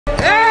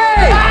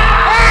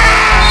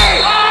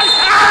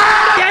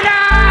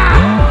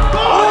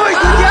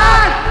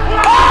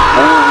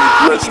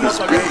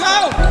Let's go!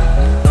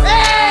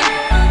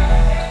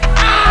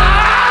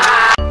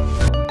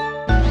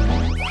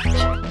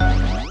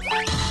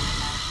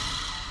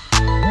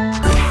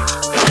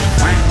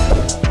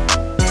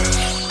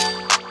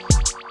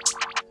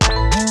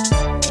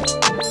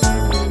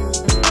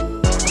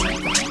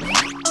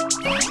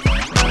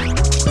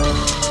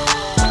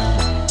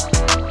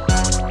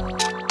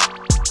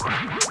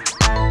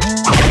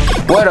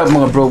 What up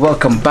mga bro,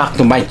 welcome back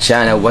to my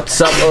channel.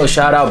 What's up? Oh,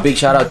 big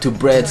shout out to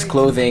Bread's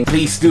Clothing.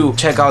 Please do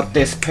check out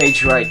this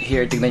page right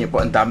here. Tignan nyo po,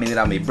 ang dami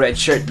nila. May bread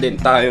shirt din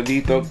tayo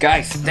dito.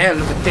 Guys,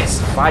 damn, look at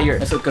this, fire.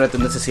 Nasuot ko na ito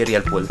sa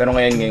cereal pool. Pero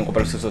ngayon ko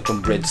parang susuot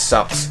yung bread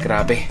socks.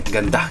 Grabe,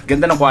 ganda.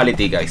 Ganda ng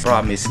quality guys.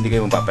 Promise, hindi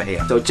kayo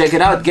mapapahiya. So check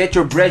it out, get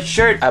your bread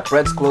shirt at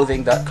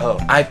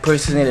breadsclothing.com. I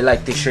personally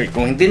like this shirt.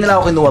 Kung hindi nila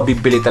ako kinuha,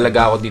 bibili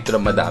talaga ako dito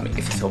ng madami.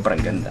 Kasi sobrang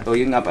ganda. So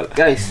yun nga pala.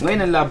 Guys,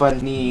 ngayon ang laban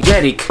ni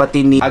Jeric,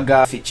 pati ni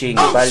Aga Fiching.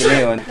 Bali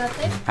ngayon.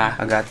 Ha?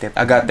 Agatep.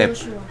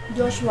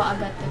 Joshua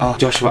Agatep. Oh,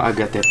 Joshua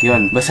Agatep.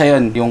 Yun. Basta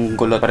yun, yung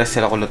kulot. Pares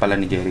sila kulot pala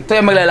ni Jerry. So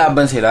yung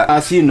maglalaban sila.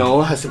 As you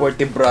know, a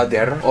supportive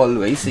brother,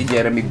 always, si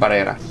Jeremy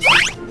Barrera.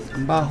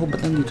 Ang baho,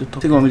 ba't nandito to?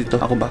 Sige, dito.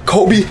 Ako ba?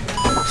 Kobe!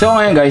 So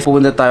ngayon guys,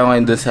 pupunta tayo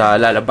ngayon dun sa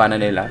lalabanan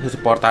nila.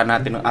 Susuportahan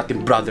natin ng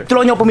ating brother.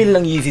 Tulungan nyo pumili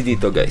ng Yeezy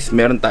dito guys.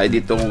 Meron tayo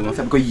dito,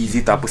 sabi ko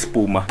Yeezy tapos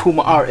Puma.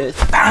 Puma RS.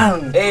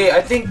 Bang! Hey,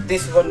 I think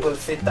this one will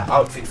fit the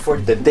outfit for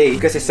the day.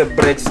 Kasi sa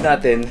breads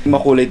natin,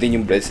 makulay din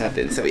yung breads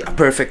natin. So yeah,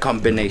 perfect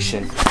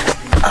combination.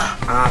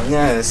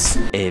 Angas.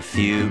 A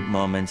few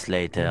moments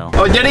later.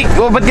 Oh, Jeric,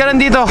 ba't ka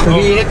nandito?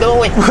 Nag-iinit daw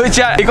ako eh.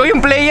 Pucha, ikaw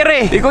yung player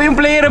eh. Ikaw yung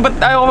player eh. Ba't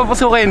ayaw ko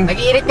papasukin?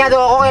 Nag-iinit nga daw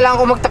ako. Kailangan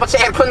ko magtapat sa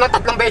aircon ng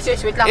 3 beses.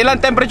 Wait lang. Ilan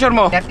temperature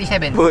mo?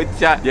 37.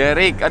 Pucha,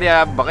 Jeric,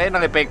 arya, baka yun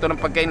ang epekto ng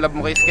pagka-inlove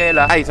mo kay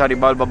Skela. Ay, sorry,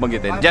 bawal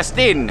babanggitin.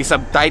 Justin,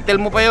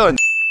 i-subtitle mo pa yun.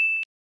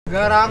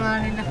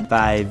 Garanganin na.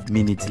 5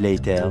 minutes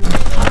later.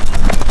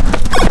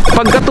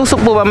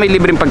 Pagkatusok po ba may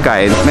libreng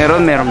pagkain?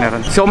 Meron.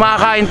 So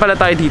makakain pala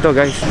tayo dito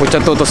guys. Pucha,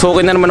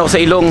 tutusukin na naman ako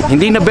sa ilong.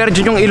 Hindi na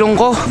virgin yung ilong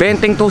ko.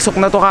 20 tusok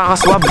na to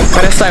kakaswab.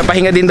 Pares tayo,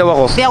 pahinga din daw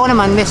ako. Hindi ako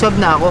naman, may swab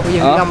na ako.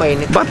 Yung lang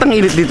mainit. Ba't ang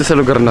init dito sa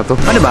lugar na to?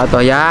 Ano ba to?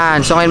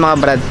 Yan. So ngayon mga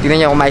brad, tignan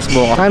nyo kung mais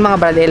buko. So ngayon mga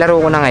brad, laro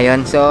ko na ngayon.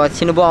 So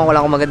sinubukan ko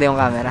lang kung maganda yung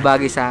camera.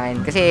 Bagay sa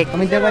akin. Kasi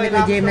kami dalawa ni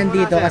Kuya Jem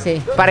nandito kasi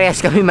parehas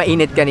kami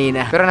mainit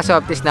kanina. Pero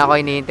na-swab test na ako,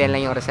 hinihintay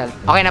lang yung result.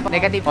 Okay na po.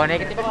 Negative. Oh,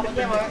 negative ako.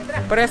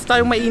 Parehas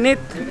tayong mainit.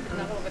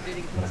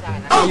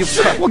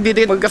 Huwag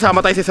dito magkasama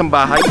tayo sa isang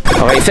bahay.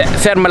 Okay,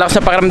 sir, malakas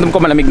na pakiramdam ko.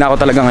 Malamig na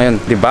ako talaga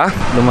ngayon, di ba?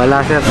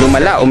 Lumala sir.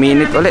 Lumala,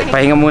 uminit ulit.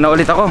 Pahinga muna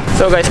ulit ako.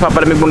 So guys,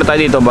 papalamig muna tayo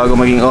dito bago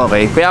maging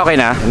okay. Kaya okay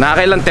na.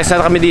 Nakakailang test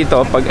na kami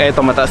dito. Pag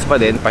eto mataas pa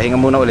din, pahinga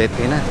muna ulit.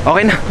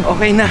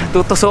 Okay na.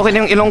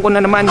 Tutusukin yung ilong ko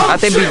na naman.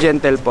 Ate, be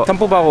gentle po. Saan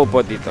po ba ako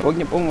po dito? Huwag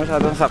niyo po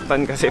masyadong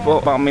saktan kasi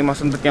po baka may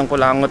masundot yung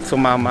kulangot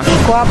sumama.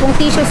 Kuha pong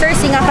tissue sir,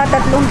 singa ka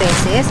 3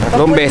 beses. 3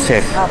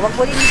 beses. Huwag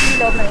po rin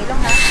yung loob ng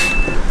ilong ha.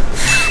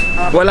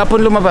 Wala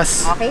pong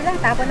lumabas. Okay lang,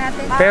 tapon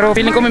natin. Pero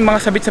feeling ko may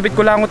mga sabit-sabit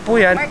kulangot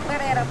po yan. Mark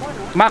Barrera po, no?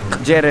 Mac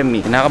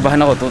Jeremy.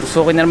 Nakakabahan ako.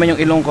 Tutusukin na naman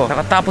yung ilong ko.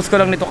 Nakatapos ko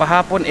lang nito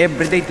kahapon.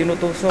 Everyday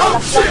tinutusok.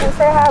 Relax lang po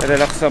sir ha.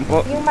 Relax lang po.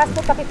 Yung mask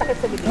po takit-takit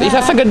sa bibig.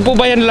 Isasagad po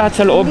ba yan lahat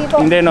sa loob? Hindi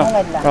po. Hindi no?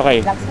 Okay.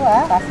 Relax po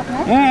ha. Pasok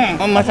na.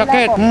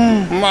 Masakit.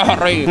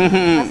 Maray.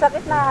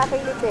 Masakit na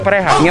kakailit eh.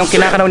 Pareha. Ngayong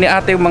kinakanaw ni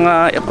ate yung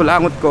mga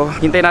kulangot ko.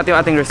 Hintayin natin yung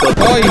ating result.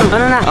 Hoy!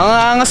 Ano na?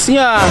 Ang angas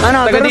niya.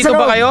 Ano? Taga dito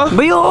ba kayo?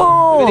 Bayo!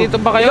 Taga dito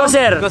ba kayo?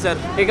 Go sir.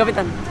 Hey,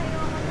 kapitan.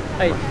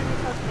 Ay.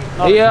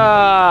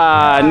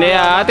 Ayan,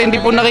 ate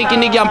hindi po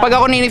nakikinig yan. Pag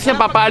ako ninis niya,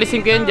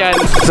 papaalisin ko yan dyan.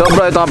 So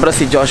bro, ito nga bro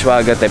si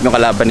Joshua Agatep, yung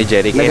kalaban ni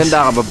Jeric.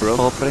 Naganda ka ba bro?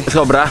 Oo pre.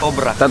 Sobra?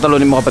 Sobra.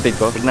 Tatalunin mo kapatid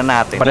ko? Tignan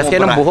natin. Pares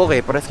kayo ng buhok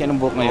eh. Pares kayo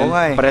ng buhok ngayon. Oo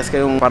nga eh. Pares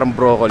kayong parang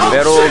broccoli.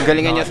 Pero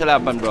galingan nyo sa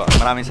laban bro.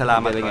 Maraming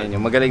salamat. Galingan nyo.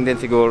 Magaling din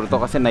siguro to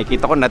kasi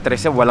nakikita ko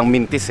na-tres siya, walang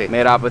mintis eh.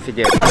 May hirapan si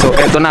Jeric. So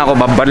eto na ako,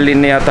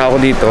 babarilin na yata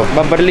ako dito.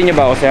 Babarilin niyo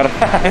ba ako sir?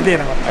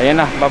 Hindi na. Ayan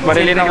na,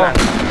 babarilin ako.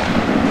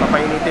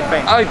 Papainitin pa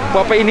eh. Ay,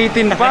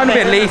 papainitin. Paano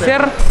ba?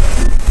 Laser?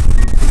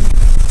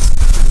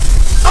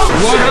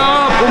 What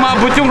up?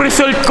 Umabot yung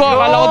result ko.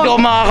 Akala ko di ako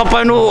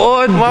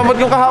makakapanood. Umabot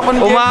yung kahapon.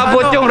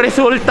 Umabot yung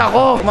resulta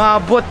ko.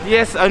 Umabot,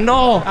 yes,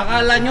 ano?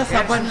 Akala nyo,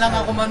 saban lang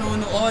ako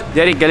manunood.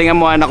 Jeric, galingan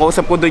mo ha.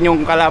 Nakausap ko dun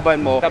yung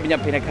kalaban mo. Sabi niya,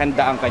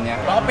 pinaghandaan ka niya.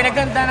 Baka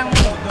pinaganda ng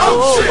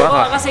Oo,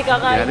 baka. kasi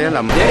kakain. Hindi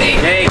alam.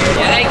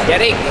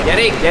 Jeric.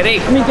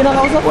 May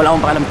kinakausap? Wala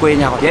akong pakalam, kuya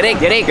niya ako. Jeric.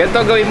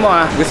 Ganito gawin mo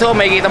ha. Gusto ko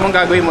makikita mong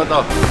gagawin mo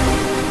to.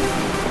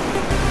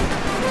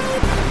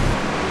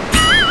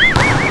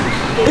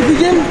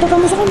 Kuya Jem,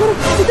 tatama sa camera.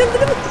 Kuya Jem,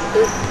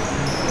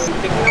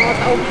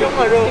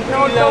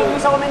 Tignan mo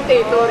sa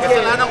commentator.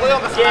 Kasalanan ko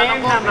yun, kasalanan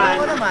ko.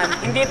 naman.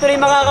 Hindi tuloy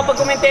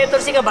makakapag-commentator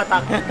si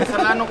Kabatak.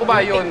 Kasalanan ko ba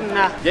yun?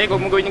 Na. Jay,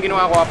 huwag mo gawin yung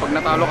ginawa ko ha. Pag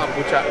natalo ka,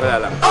 putya. Wala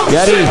lang.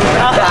 Yari!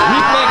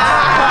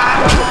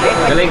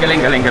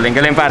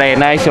 Galing pare.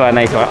 Nice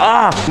one.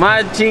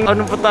 Matching.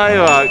 Ano pa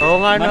tayo ha? Oo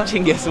nga no.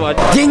 Matching, guess what?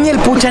 Genial,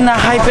 putya na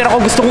hyper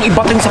ako. Gusto kong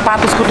ibat yung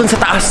sapatos ko dun sa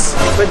taas.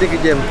 Pwede ka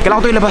Jem.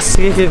 Kailangan ko ito ilabas.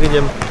 Sige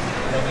Jem.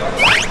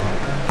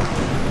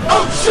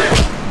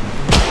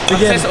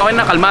 Success, okay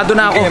na, kalmado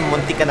na ako. Okay,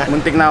 muntik ka na.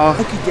 Muntik na ako.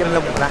 Okay, Jem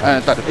lang pala.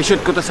 Tol,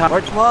 i-shoot ko to sa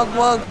heart. Wag.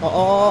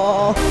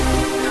 Oo.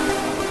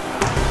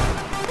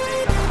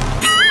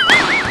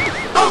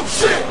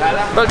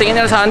 Tol, tingin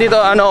nila sa akin dito,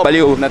 ano,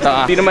 baliw na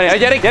tanga. Hindi naman yan. Ay,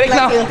 Jeric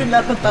na!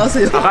 Lahat ng tao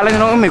sa'yo. Akala nyo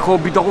naman may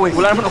COVID ako eh.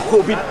 Wala naman ako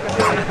COVID.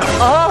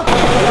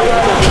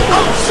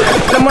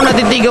 Alam mo,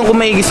 natitigan ko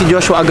maigi si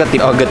Joshua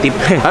Agatip.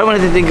 Alam mo,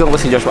 natitigan ko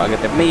si Joshua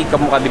Agatip. May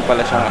kamukha din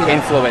pala siyang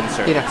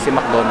influencer. Si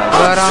McDonald's.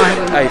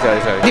 Ay, sorry.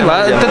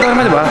 Diba? Totoo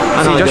naman, diba?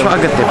 Si Joshua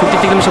Agatip. Kung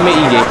titignan mo siya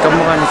maigi,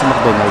 kamukha niya si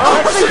McDonald's.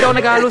 Hindi ako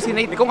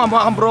nag-hallucinate. Ikaw nga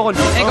mukha kang broccoli.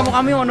 Eh, kamukha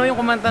mo yung ano, yung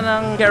kumanta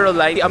ng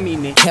Caroline, si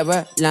Amine.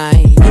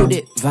 Caroline, you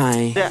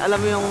divine. Alam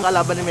mo yung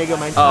kalaban ni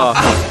Megamind? Oo.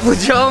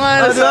 Pudyo nga,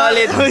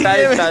 solid.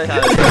 Solid.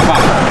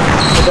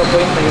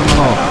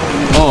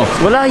 Oh,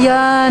 wala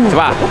yan.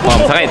 Diba? Oh,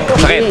 sakit.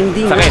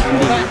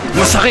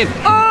 Masakit.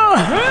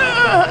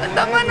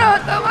 Tama na.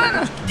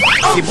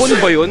 Si Bon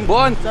ba yun?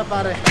 Bon. Sa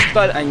pare.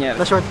 Tol, anyan.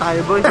 Na-short tayo,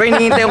 boy. Pero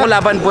hinihintay ko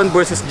laban Bon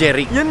versus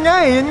Jeric. Yun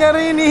nga rin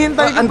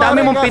hinihintay ko. Ang dami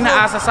pare, mong kaso-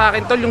 pinaasa sa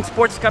akin, tol, yung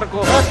sports car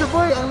ko. Kaso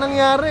boy, ang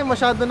nangyari,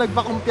 masyado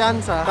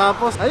nagpakumpiyansa.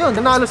 Tapos, ayun,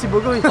 nanalo si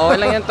Bugoy. Okay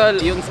lang yan, tol.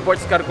 Yung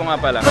sports car ko nga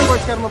pala. Ang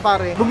sports car mo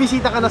pare,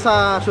 bumisita ka na sa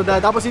syudad,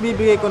 tapos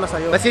ibibigay ko na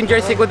sa'yo. Tapos yung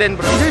jersey ko din,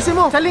 bro. Jersey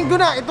mo, sa linggo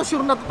na, ito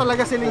sure na to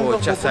talaga si linggo.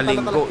 Pucha, sa Pupunta na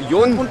linggo. talaga.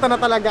 Yun. Pupunta na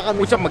talaga kami.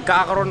 Pucha,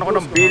 magkakaroon ako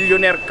ng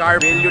billionaire car,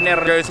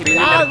 billionaire jersey,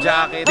 billionaire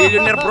jacket,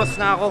 billionaire bros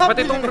na ako.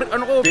 Pati itong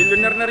ano ko,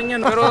 billionaire na rin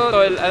yan. Pero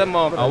tol, alam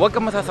mo, huwag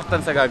kang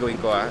masasaktan sa gagawin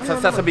ko ha.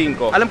 Sasabihin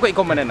ko, alam ko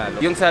ikaw mananalo.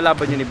 Yung sa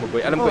laban niyo ni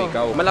Bugoy, alam ko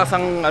ikaw. Malakas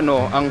ang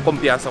ang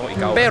kumpiyansa ko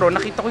ikaw. Pero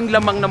nakita ko yung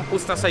lamang ng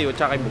pusta sa'yo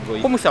tsaka kay Bugoy.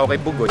 Kumusta ako kay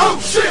Bugoy?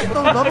 Ito,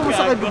 bago mo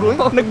sa kay Bugoy?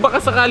 Nagbaka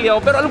sakali ako,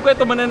 pero alam ko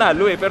ito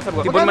mananalo eh. Pero sabi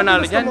ko, Tibon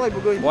manalo gusto dyan. mo kay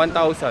Bugoy?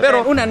 1,000. Pero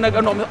una,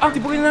 nag-ano kami,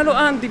 Tibon nanalo,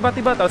 tiba.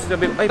 Tapos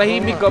sabi, ay,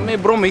 tahimik kami,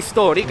 bro, may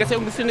story. Kasi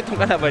ang gusto nitong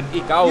kalaban,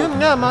 ikaw. Yun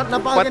nga, Pati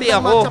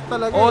napakagandang ako. matchup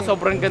talaga. Oo,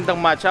 sobrang gandang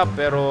matchup.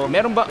 Pero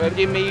meron ba,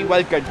 MJ, may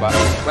wildcard ba?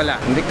 Wala.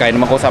 Hindi, kaya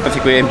naman kausapan si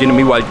Kuya MJ na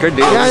may wildcard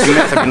eh. Sabi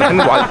natin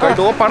may wildcard.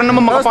 Oo, para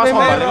naman makapasok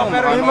ang bali mo.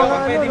 Pero may mga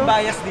pwedeng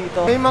bias dito.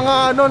 May mga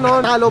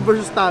talo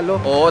versus talo.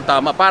 Oo,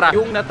 tama. Para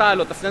yung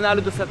natalo, tapos nanalo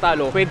doon sa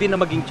talo, pwede na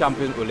maging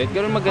champion ulit.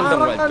 Ganun magandang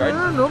wildcard.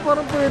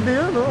 Parang pwede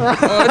yun,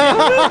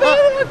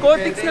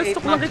 Konting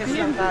stock lang kita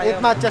yan.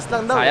 8 matches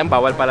lang daw. Sayang,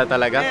 bawal pala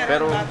talaga.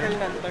 Pero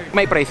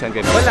may price yan,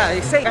 ganun. Wala,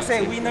 kasi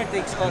winner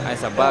takes all. Ay,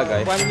 sa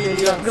bagay. 1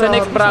 million. Sa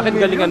next bracket,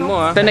 galingan mo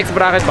ha. Sa next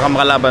bracket, baka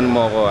makalaban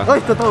mo ako ha. Oy,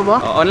 totoo ba?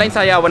 Online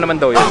sayawan naman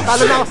daw yun.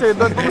 Talo na ako sa'yo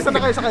doon. Kumusta na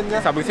kayo sa kanya?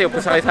 Sabi ko sa'yo,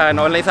 pusa kayo sa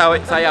online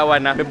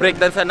sayawan na.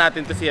 Breakdance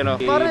natin to si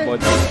si Pare, Bod.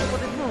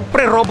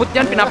 Pre, robot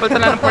yan.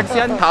 Pinapalitan na ng parts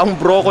yan. Taong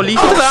broccoli.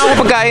 Ito saan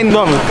ako pagkain?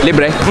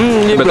 Libre?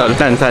 Libre. Tol,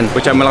 san?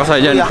 Pucha, malakas na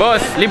dyan.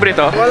 Boss, libre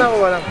to?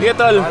 Wala. Sige,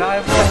 tol.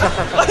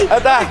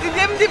 Ata.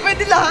 Hindi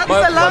pwede lahat.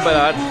 Isa lang. Ba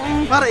lahat?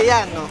 Pare,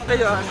 yan, no?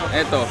 Kayo, ano?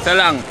 Eto, isa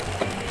lang.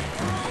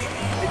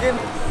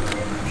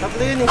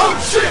 Tatlo yun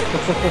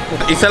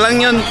Isa lang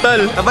yun,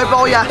 tol. Sabay pa,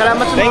 kuya.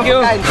 Salamat sa Thank you.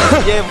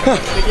 Jem.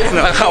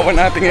 Nakakawan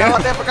natin ngayon.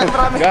 Salamat, pagkat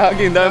marami.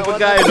 Gagi, dami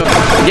pagkain. No?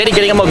 Jerry,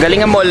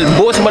 galingan mo.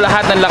 Buhos mo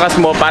lahat ng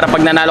lakas mo para pag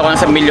nanalo ka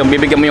ng 1 milyon,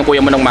 bibigyan mo yung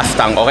kuya mo ng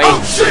Mustang, okay?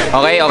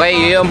 Okay.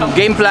 Yung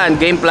game plan,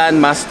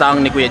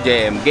 Mustang ni Kuya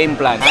JM. Game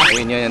plan.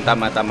 Ayun yun,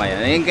 tama yan.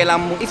 Ayun,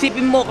 kailangan mo.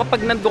 Isipin mo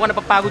kapag nandun ka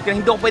napapagod ka,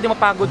 hindi ako pwede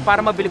mapagod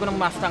para mabili ko ng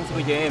Mustang si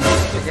Kuya JM.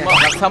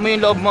 Laksa mo yung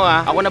loob mo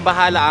ha. Ako na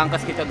bahala,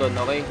 angkas kita doon,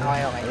 okay?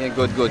 Okay.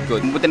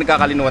 Good. Buti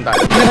nagkakalinuan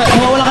tayo.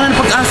 Nawawala ka na ng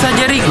pag-asa,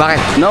 Jerry. Bakit?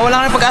 Nawawala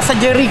ka na ng pag-asa,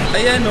 Jerry.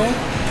 Ayan, no?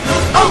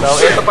 So,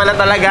 ito pala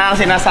talaga ang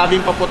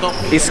sinasabing paputok.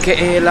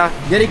 Iskeela.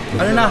 Jeric,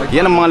 ano na?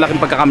 Yan ang mga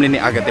laking pagkakamali ni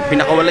Agate.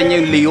 Pinakawalan niya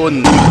yung leon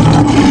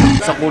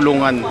sa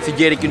kulungan. Si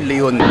Jeric yung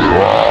leon.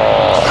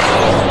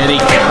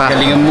 Jeric,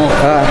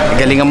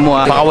 galingan mo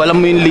ha. Pakawalan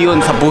mo yung leon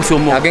sa puso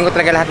mo. Gagawin ko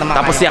talaga lahat ng mga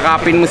Tapos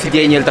yakapin mo si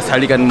Jeniel, tapos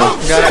halikan mo.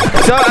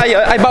 So,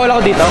 ay bawal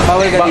ako dito.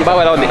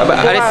 Bawal ako dito.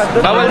 Alis.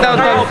 Bawal daw.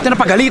 Ito na,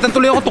 pagalitan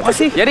tuloy ako to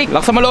kasi. Jeric,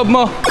 laksa maloob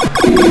mo.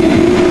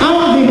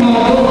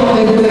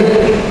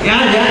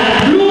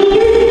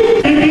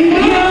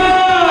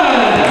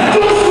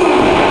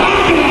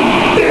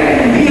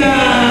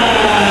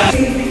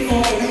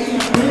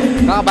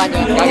 Kakabahan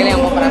yun. Gagalingan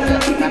mo para sa...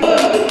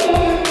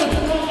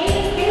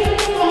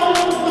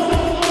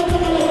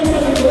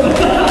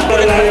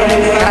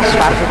 Crash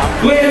par.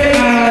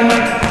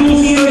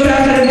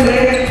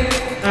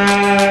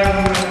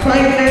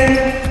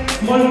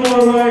 Small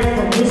forward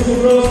from Gusto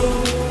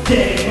Bros.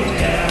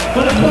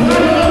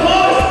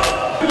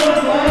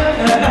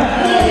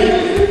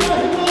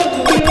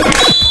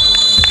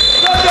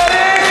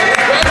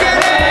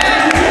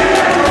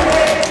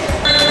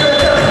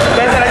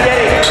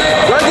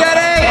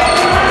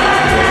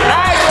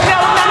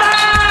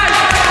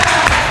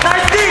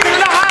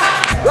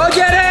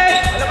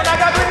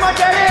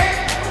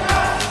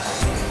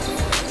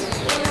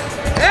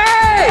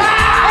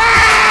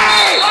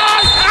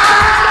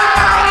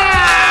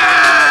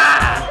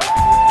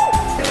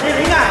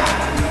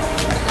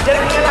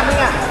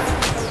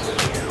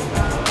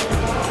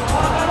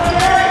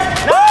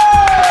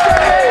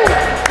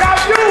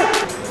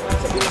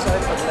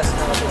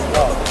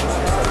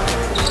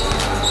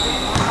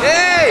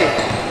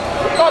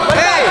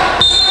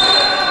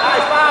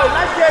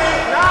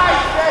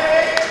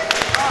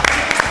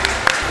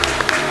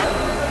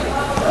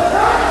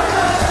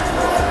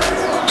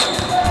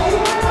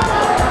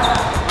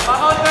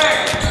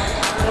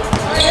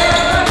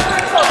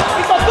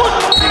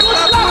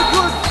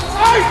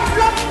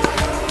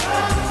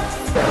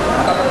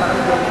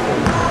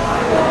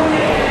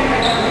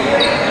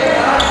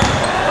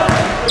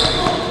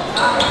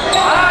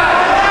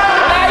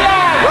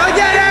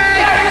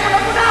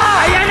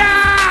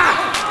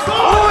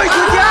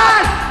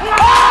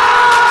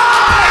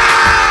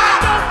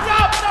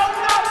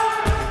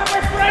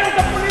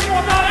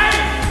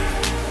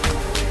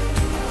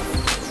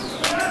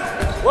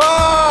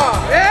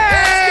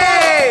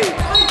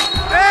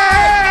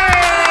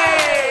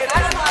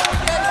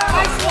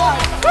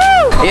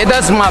 Yeah,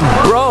 that's my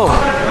bro.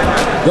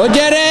 Go,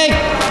 Jeric!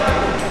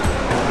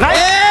 Nice!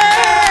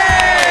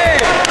 Hey!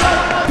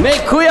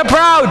 Make Kuya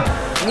proud!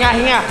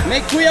 Hinga.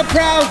 Make Kuya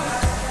proud!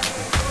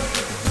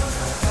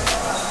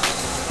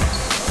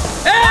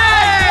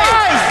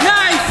 Hey!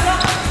 Nice!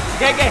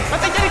 Okay.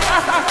 Patay Jeric!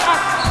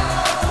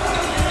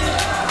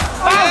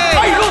 Hey!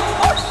 Ay, look!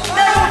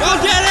 Go,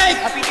 Jeric!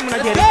 Apitin mo na,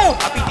 Let's Jeric. go!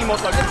 Apitin mo,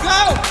 tol. Let's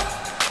go!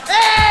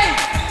 Hey!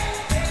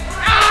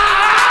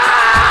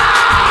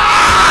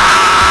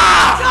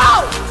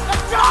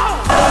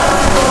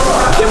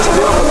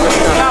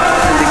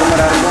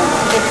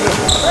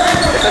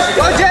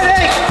 Go,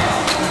 Jeric!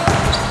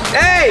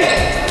 Hey!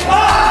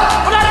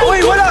 Uy,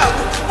 wala!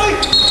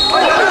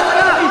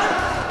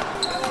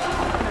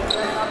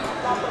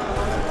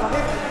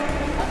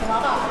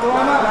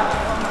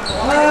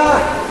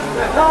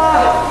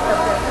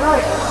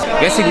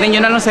 Guys, tignan nyo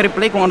na lang sa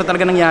replay kung ano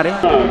talaga nangyari.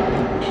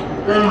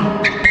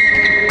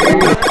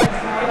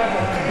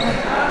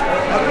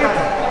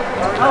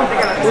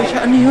 Uy, siya,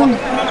 ano yun?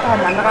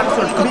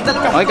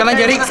 Okay ka lang,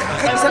 Jeric.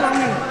 Isa lang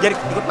yan. Jeric,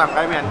 ikot lang.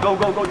 Kaya mo yan.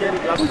 Go,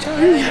 Jeric.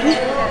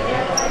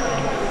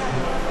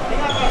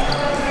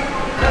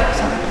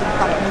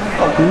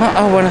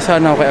 Maawa na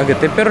sana ako kay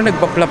Agate, pero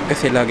nagpa-flop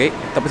kasi lagi.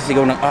 Tapos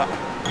sigaw ng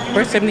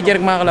first time ni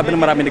Jeric makakalaban na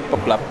marami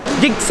nagpa-flop.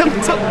 Jig,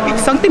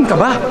 isang team ka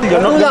ba?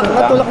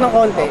 Natulak ng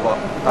konti.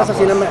 Kaso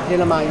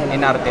sinamahan niya.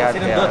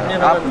 Inarte-arte.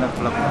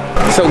 Nag-flop.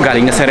 So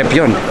galing na sa rep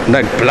yun,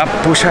 nag-flop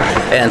po siya.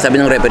 Ayan, sabi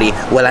ng referee,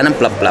 wala nang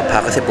plop-plop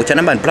ha. Kasi po siya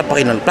naman, plop pa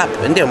kinang plop.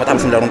 Hindi,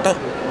 matapos ng larong to.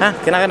 Ha?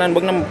 Kinakanan,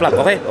 wag naman plop.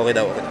 Okay? Okay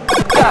daw. Okay.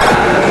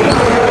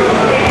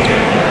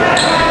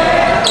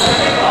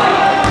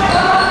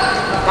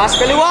 Taas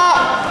kaliwa!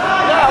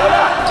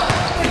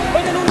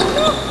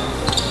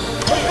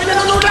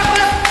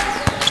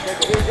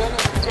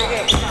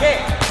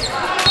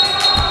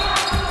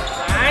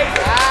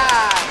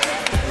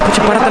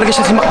 Pucha, para talaga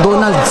siya si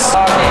McDonald's.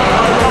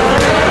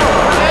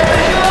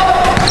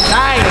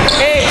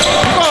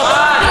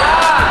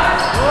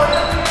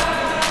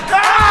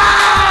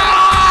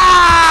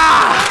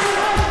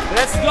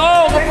 Let's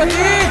go,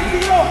 kapatid!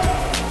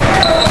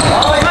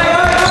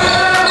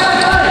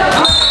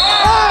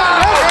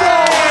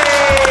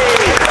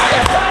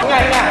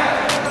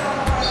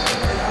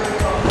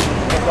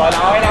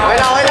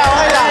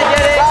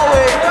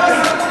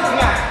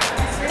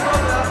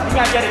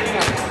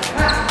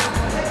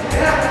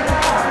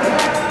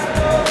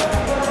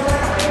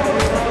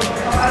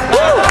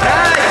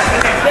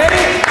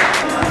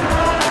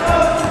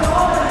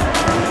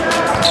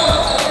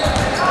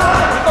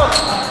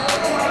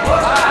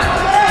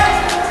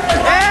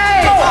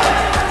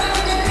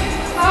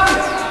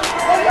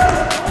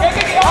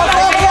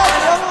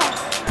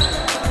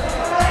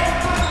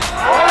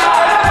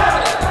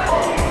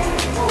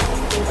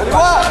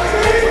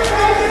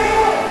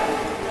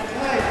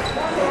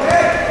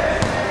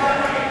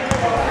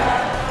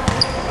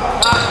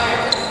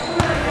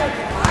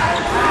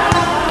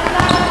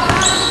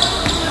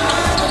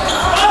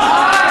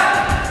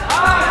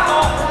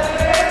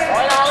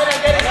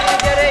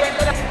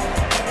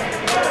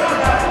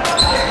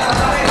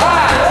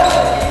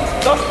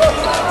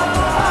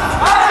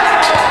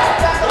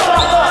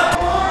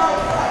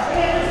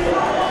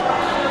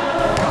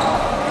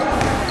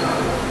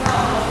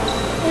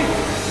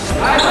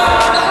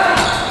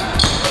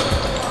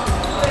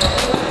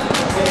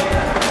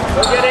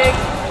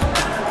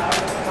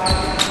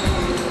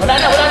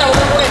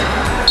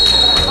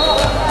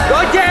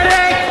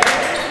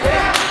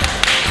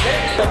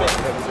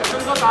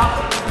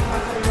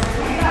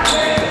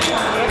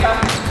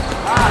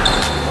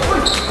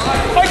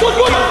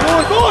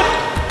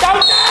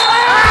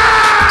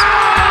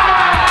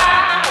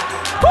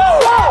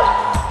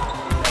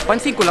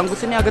 Pansin ko lang,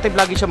 gusto niya agad ay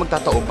lagi siya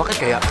magtataob. Bakit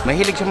kaya?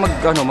 Mahilig siya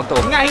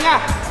magtaob. Hinga!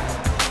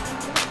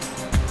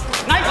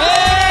 Nice!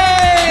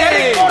 Hey!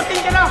 Jeric, 40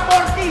 ka na!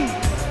 40!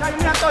 Kaya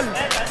mo yan, tol!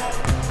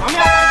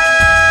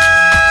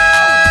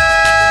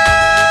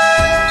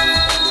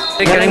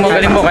 Galing mo,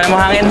 kaya mo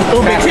hangin.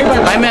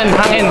 Kaya mo yan,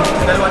 hangin.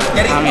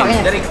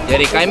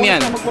 Jeric, kaya mo yan.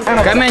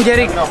 Kaya mo yan,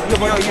 Jeric.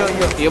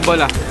 Yung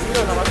bola.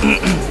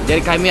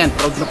 Jeric, kaya mo yan.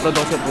 Proud na proud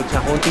ako siya.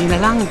 Pucha, konti na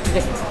lang.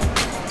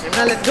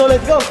 Let's go!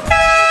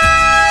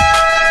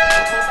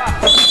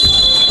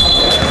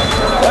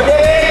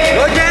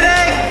 Go,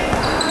 Jeric!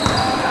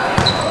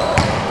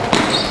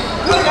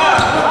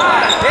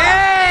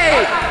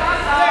 Hey!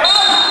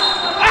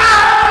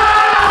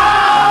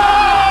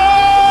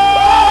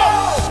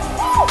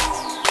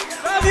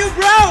 Love you,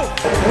 bro!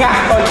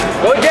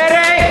 Go,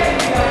 Jeric!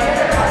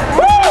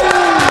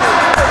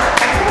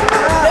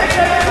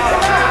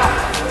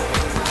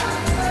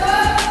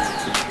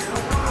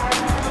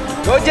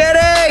 Go,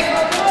 Jeric!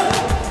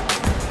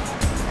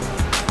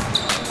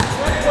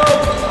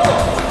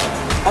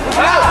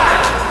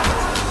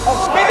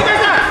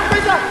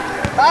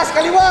 Taas,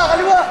 kaliwa!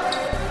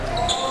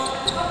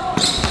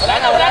 Wala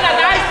na!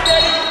 Nice,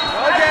 Jeric!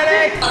 Go,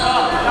 Jeric!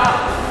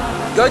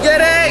 Go,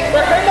 Jeric!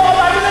 Perfecto,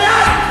 kapatid na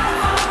yan!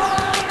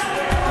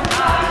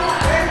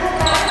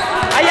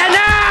 Ayan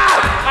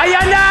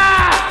na!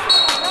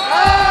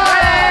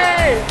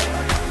 Hey!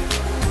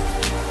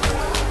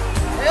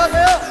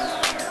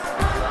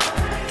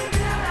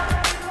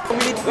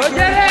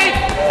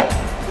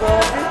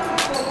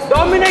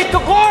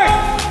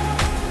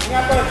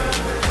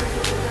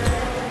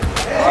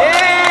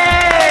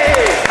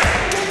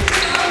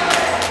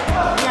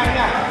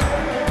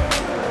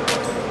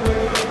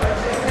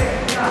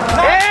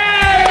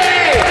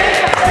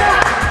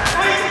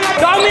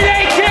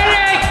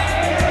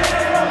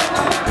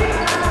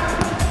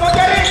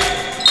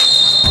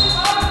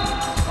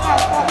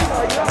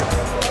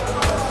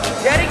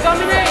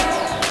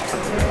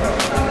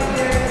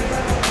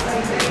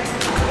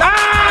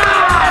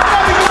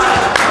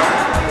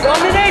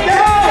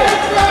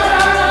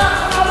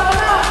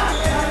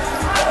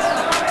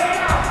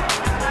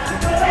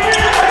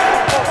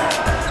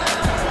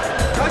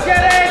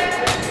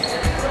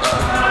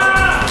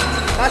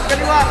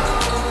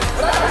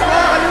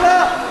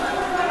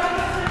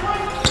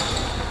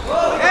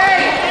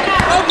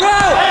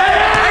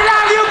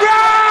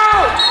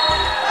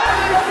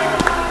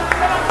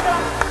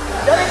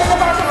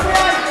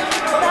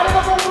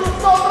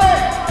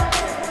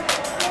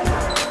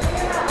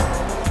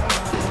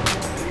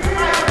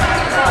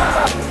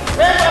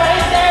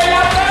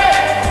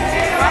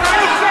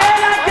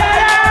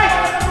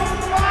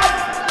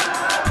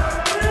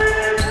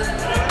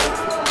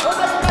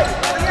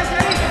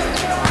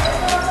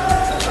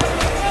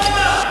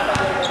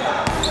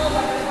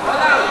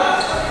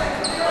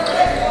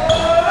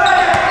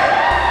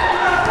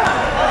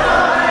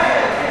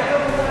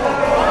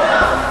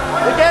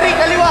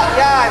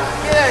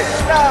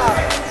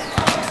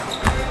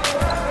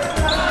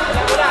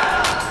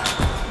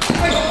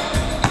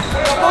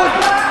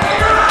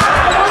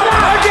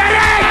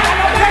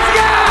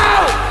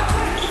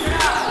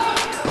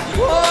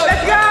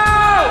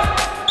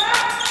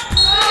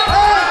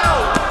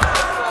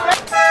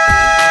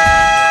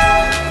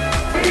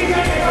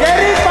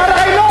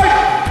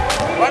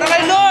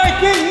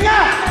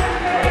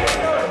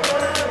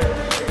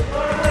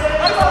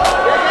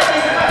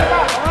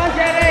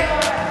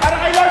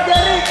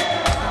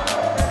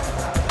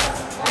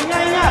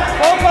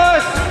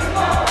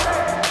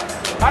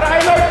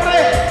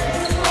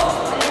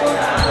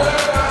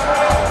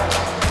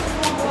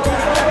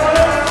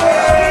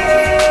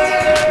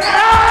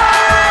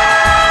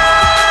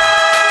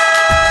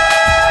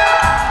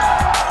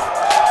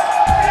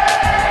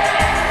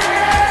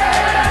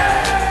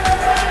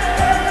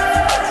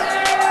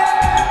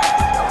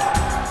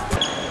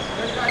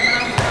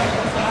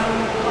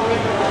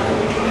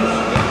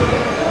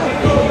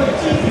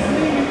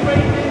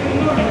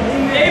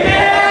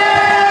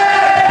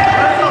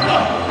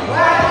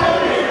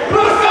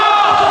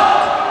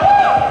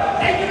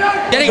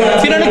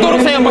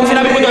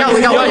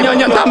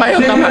 tama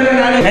yun, tama.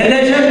 And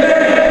then, syempre,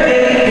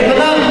 ito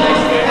lang.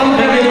 Ang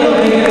Derek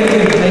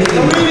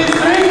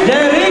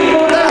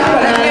Mura.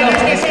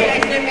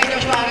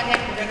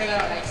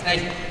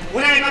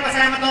 Una,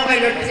 nagpapasalamat ako kay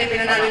Lord kasi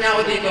pinanalo niya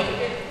ako dito.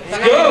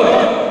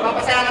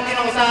 Papasalamat din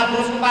ako sa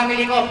Bruce ko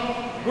family ko.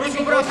 Bruce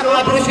ko bro, sa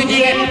mga Bruce ko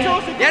GM.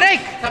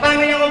 Derek! Sa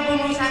pamilya ko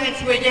bumuo sa akin,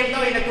 si Kuya Jem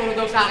daw nagturo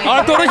daw sa akin.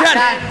 Turo dyan!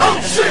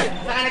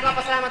 Saka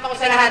nagpapasalamat ako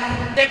sa lahat.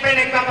 Siyempre,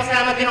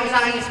 nagpapasalamat din ako sa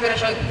aking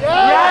inspirasyon.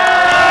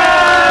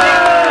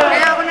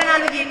 Kaya ako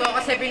nanalo dito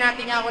kasi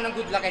binati niya ako ng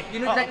good luck eh.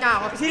 Ginudlat niya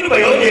ako. Sino ba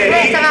yun,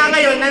 Jerry? Saka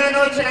ngayon,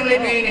 nanonood siya ng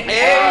live yun eh.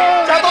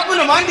 Shoutout mo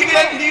naman,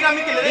 hindi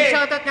namin kilala eh.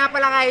 Shoutout nga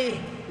pala kay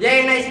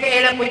Yay Nice kay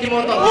Ella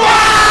Pujimoto.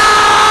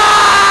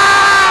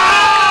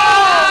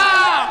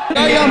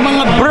 Kaya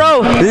mga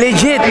bro,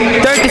 legit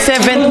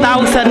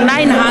 37,965.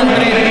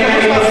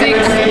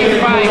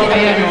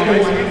 Ayan o.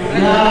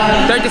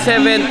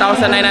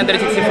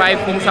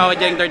 37,965 kung sawa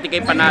dyan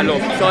 30k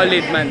panalo.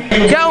 Solid man.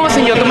 Kaya kung gusto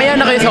nyo, tumaya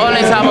na kayo sa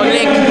online sabon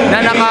link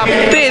na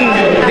naka-pin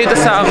dito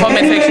sa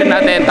comment section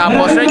natin.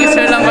 Tapos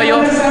register lang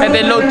kayo and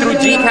then load through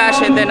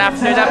Gcash and then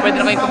after that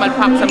pwede na kayong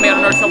kumalpak sa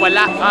meron or sa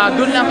wala.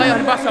 Doon lang kayo,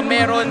 halimbawa sa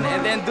meron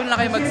and then doon lang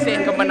kayo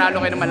mag-send kung manalo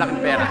kayo ng malaking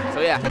pera.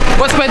 So yeah.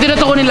 Boss, pwede na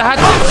to kunin lahat?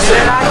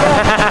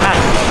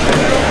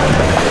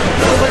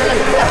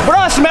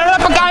 Bros, meron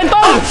na pagkain to!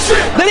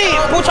 Dali!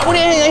 Pucha,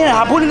 kunin! Ayun,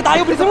 habulin na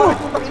tayo! Bilis mo!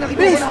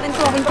 Bilis!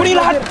 Kunin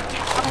lahat!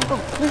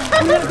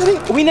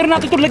 Uwi na rin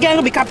natin ito. Lagyan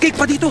nga, may cupcake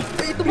pa dito.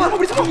 Ito ba?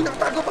 Bilis mo!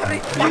 Nagtago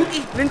pare!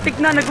 Lintik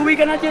na, nag-uwi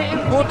ka na dyan.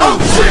 Gutom!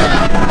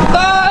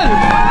 Tol!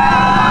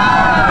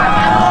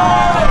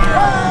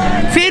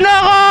 Sino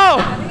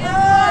ako?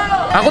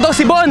 Ako daw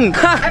si Bon!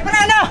 Ay,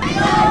 panalo!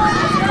 Sino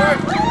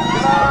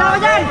ako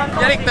dyan?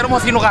 Jeric, pero mo,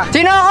 sino ka?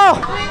 Sino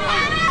ako?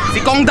 Si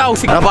Kong daw,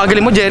 si... Ano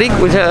pagaling mo, Jeric?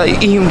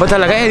 Ihim ba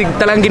talaga?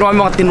 Talagang ginawa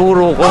mo mga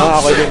tinuro ko.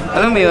 Okay din.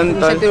 Alam mo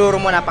yun, Tol? Minsan tinuro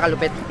mo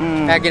napakalupit.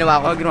 Kaya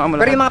ginawa ko. Ginawa mo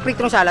Pero yung mga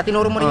priktong sala,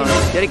 tinuro mo rin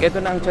yun. Jeric, ito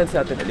na ang chance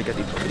natin. Halika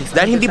dito.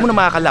 Dahil hindi mo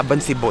na makakalaban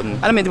si Bon.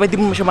 Alam mo, di ba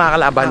hindi mo siya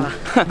makakalaban?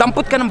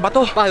 Dampot ka ng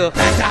bato. Paano?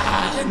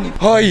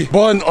 Hoy,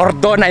 Bon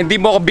Ordona, hindi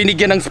mo ako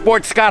binigyan ng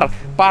sports car.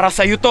 Para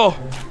sa'yo to.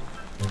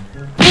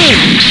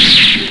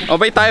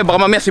 Okay tayo, baka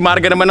mamaya si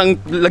Marga naman ang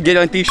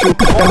lagyan ng tissue.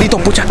 Nandito,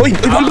 putya. Uy,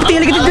 ang buti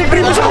halika dito.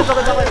 Bilis mo.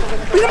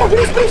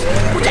 Bilis.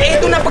 Putya,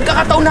 ito na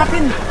pagkakataon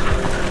natin.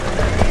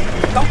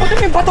 Damputin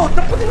mo yung bato.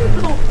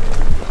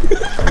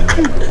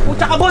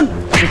 Putya ka, Bon.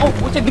 Oh,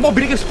 putya, di mo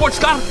binigyan ng sports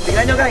car.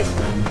 Tingnan nyo guys.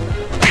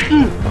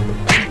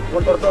 Bon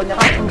Ordona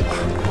ka.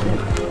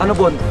 Ano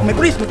Bon? May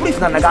pulis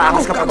na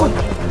nag-aangas ka pa Bon.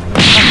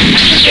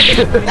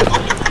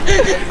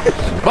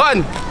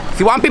 Bon,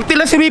 si 150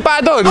 lang sumipa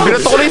doon.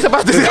 Binato ko na yung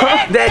sapatos ko.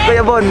 Hindi,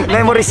 Kuya Bon,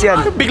 memories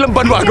yan. Biglang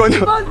bandwagon.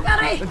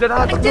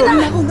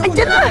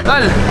 Andiyan na.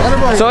 Tal,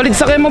 solid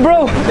sa mo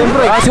bro.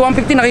 Si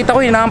 150 nakita ko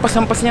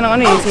hinahampas-hampas niya ng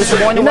ano eh.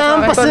 Sinusubukan niya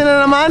Hinahampas niya na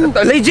naman.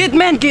 Legit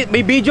man,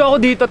 may video ako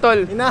dito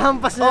tol.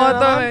 Hinahampas niya na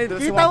naman.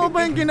 Kita mo ba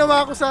yung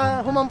ginawa ko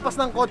sa humampas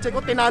ng kotse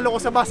ko? Tinalo ko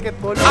sa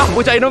basketball.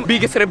 Butya yun,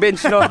 biggest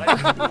revenge no.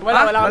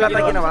 Wala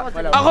tayong ginawa.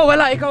 Ako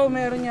wala, ikaw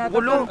meron yata.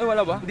 Gulong.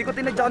 Wala ba? Hindi ko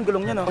tinadyakan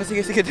gulong niya no.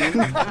 Sige.